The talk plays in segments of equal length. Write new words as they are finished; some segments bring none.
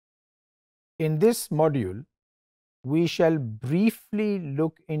In this module, we shall briefly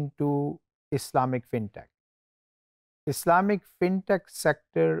look into Islamic fintech. Islamic fintech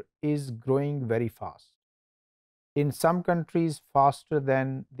sector is growing very fast, in some countries faster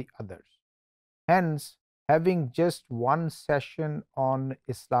than the others. Hence, having just one session on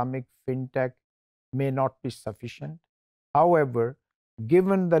Islamic fintech may not be sufficient. However,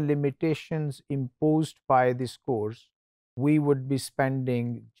 given the limitations imposed by this course, we would be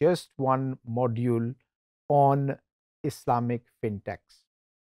spending just one module on Islamic fintechs.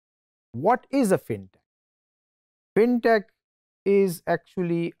 What is a fintech? Fintech is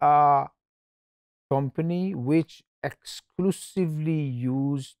actually a company which exclusively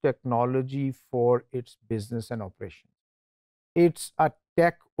use technology for its business and operations. It's a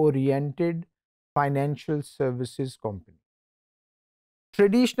tech-oriented financial services company.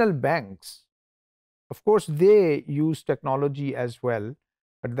 Traditional banks, of course, they use technology as well,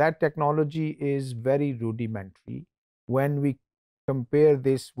 but that technology is very rudimentary when we compare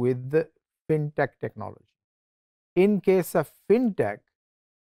this with the fintech technology. In case of fintech,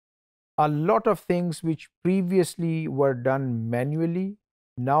 a lot of things which previously were done manually,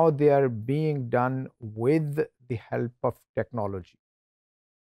 now they are being done with the help of technology.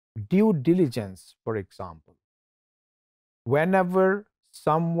 Due diligence, for example. Whenever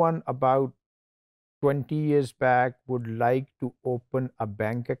someone about 20 years back would like to open a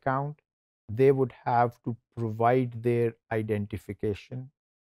bank account, they would have to provide their identification.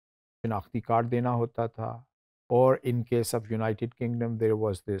 शनाख्ती card देना होता था, or in case of United Kingdom, there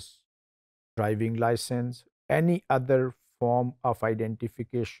was this driving license, any other form of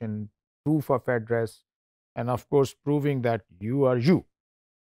identification, proof of address, and of course, proving that you are you.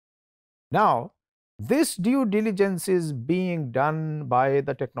 Now, this due diligence is being done by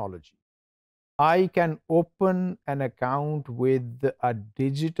the technology. I can open an account with a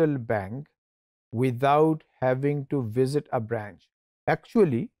digital bank without having to visit a branch.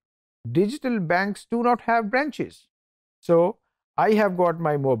 Actually, digital banks do not have branches. So, I have got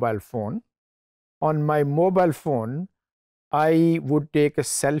my mobile phone. On my mobile phone, I would take a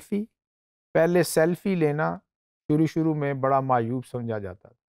selfie. पहले selfie लेना शुरू में बड़ा मायूब समझा जाता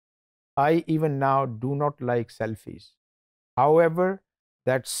था. I even now do not like selfies. However,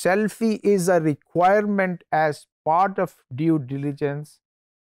 that selfie is a requirement as part of due diligence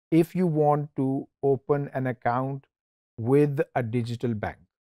if you want to open an account with a digital bank.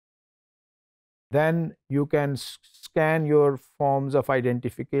 Then you can scan your forms of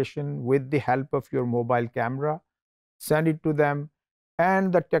identification with the help of your mobile camera, send it to them,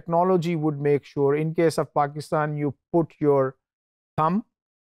 and the technology would make sure, in case of Pakistan, you put your thumb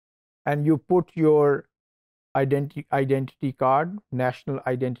and you put your identity card, national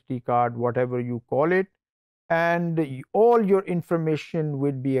identity card, whatever you call it, and all your information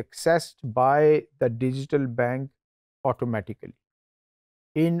would be accessed by the digital bank automatically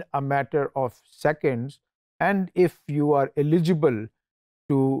in a matter of seconds. And if you are eligible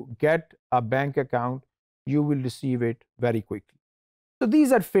to get a bank account, you will receive it very quickly. So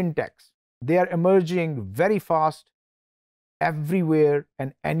these are fintechs. They are emerging very fast everywhere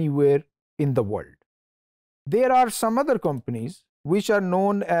and anywhere in the world. There are some other companies which are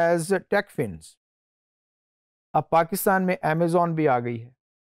known as tech fins. अब पाकिस्तान में Amazon भी आ गई है.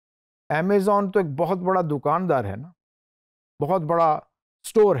 Amazon तो एक बहुत बड़ा दुकानदार है ना, बहुत बड़ा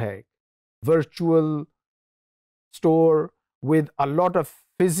स्टोर है, virtual store with a lot of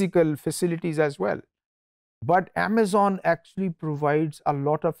physical facilities as well. But Amazon actually provides a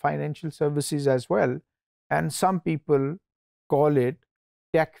lot of financial services as well, and some people call it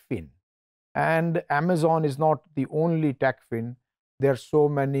tech fin. And Amazon is not the only tech fin. There are so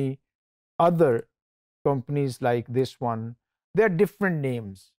many other companies like this one. There are different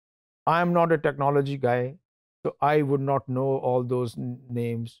names. I am not a technology guy, so I would not know all those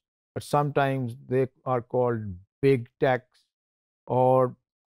names, but sometimes they are called big techs or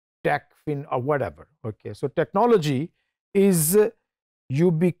tech fin or whatever. Okay, so technology is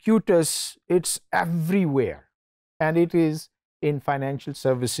ubiquitous, it's everywhere, and it is in financial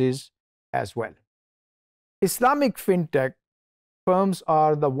services as well. Islamic fintech firms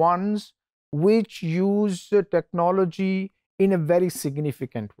are the ones which use technology in a very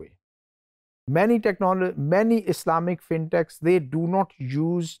significant way. Many Islamic fintechs, they do not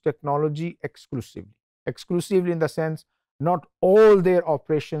use technology exclusively. Exclusively in the sense, not all their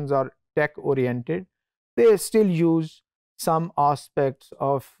operations are tech oriented. They still use some aspects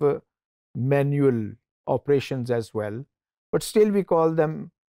of manual operations as well. But still we call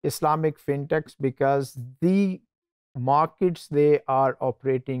them Islamic fintechs because the markets they are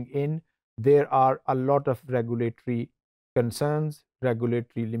operating in, there are a lot of regulatory concerns,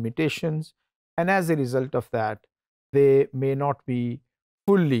 regulatory limitations, and as a result of that, they may not be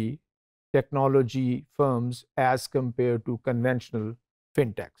fully technology firms as compared to conventional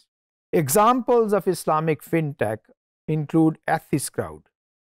fintechs. Examples of Islamic fintech include Crowd.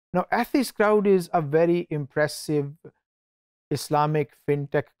 Now, Crowd is a very impressive Islamic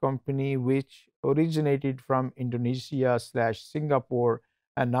fintech company which originated from Indonesia slash Singapore,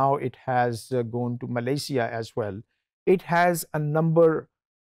 and now it has gone to Malaysia as well. It has a number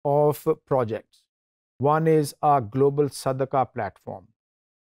of projects. One is a global Sadaqah platform.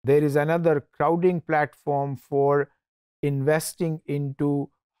 There is another crowding platform for investing into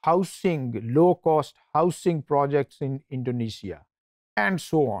housing, low cost housing projects in Indonesia, and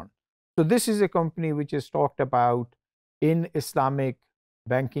so on. So, this is a company which is talked about in Islamic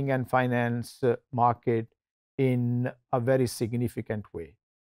banking and finance market in a very significant way.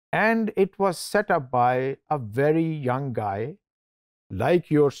 And it was set up by a very young guy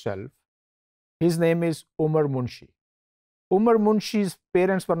like yourself. His name is Umar Munshi. Umar Munshi's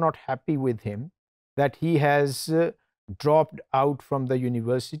parents were not happy with him that he has dropped out from the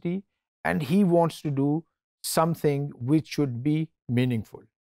university and he wants to do something which should be meaningful.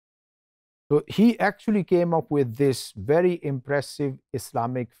 So he actually came up with this very impressive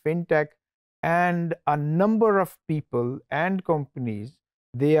Islamic fintech, and a number of people and companies,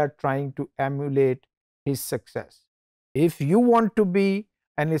 they are trying to emulate his success. If you want to be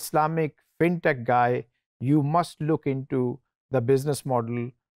an Islamic fintech guy, you must look into the business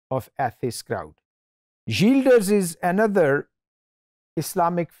model of Crowd. Yielders is another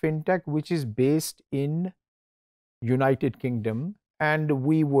Islamic fintech which is based in United Kingdom, and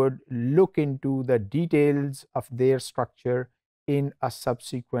we would look into the details of their structure in a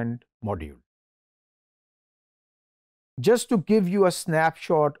subsequent module. Just to give you a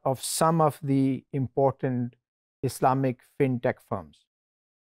snapshot of some of the important Islamic fintech firms.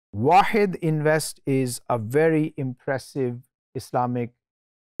 Wahid Invest is a very impressive Islamic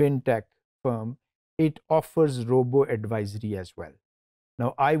fintech firm. It offers robo-advisory as well.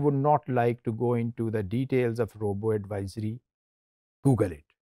 Now, I would not like to go into the details of robo-advisory. Google it.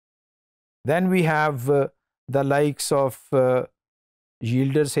 Then we have the likes of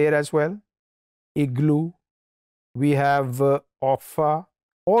Yielders here as well, Igloo. We have Offa.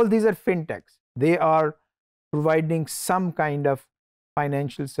 All these are fintechs. They are providing some kind of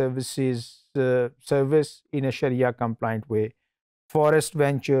financial services service in a Sharia compliant way. Forest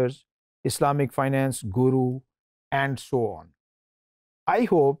Ventures, Islamic Finance Guru, and so on. I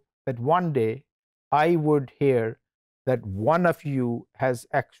hope that one day I would hear that one of you has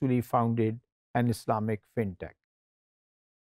actually founded an Islamic fintech.